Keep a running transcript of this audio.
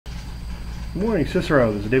Good morning,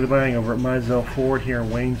 Cicero. This is David Lang over at Mizell Ford here in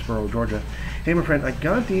Waynesboro, Georgia. Hey, my friend, I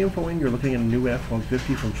got the info in. You're looking at a new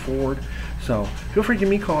F-150 from Ford. So feel free to give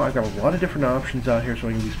me a call. I've got a lot of different options out here so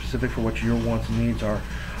I can be specific for what your wants and needs are.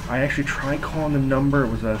 I actually tried calling the number. It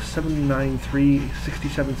was a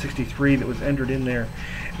 793-6763 that was entered in there.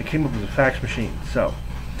 It came up as a fax machine. So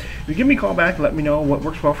if you give me a call back, let me know what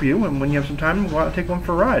works well for you, and when you have some time, we'll go out and take one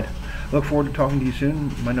for a ride. I look forward to talking to you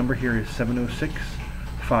soon. My number here is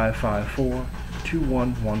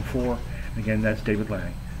 706-554-2114. Again, that's David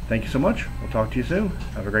Lang. Thank you so much. We'll talk to you soon.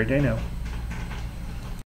 Have a great day now.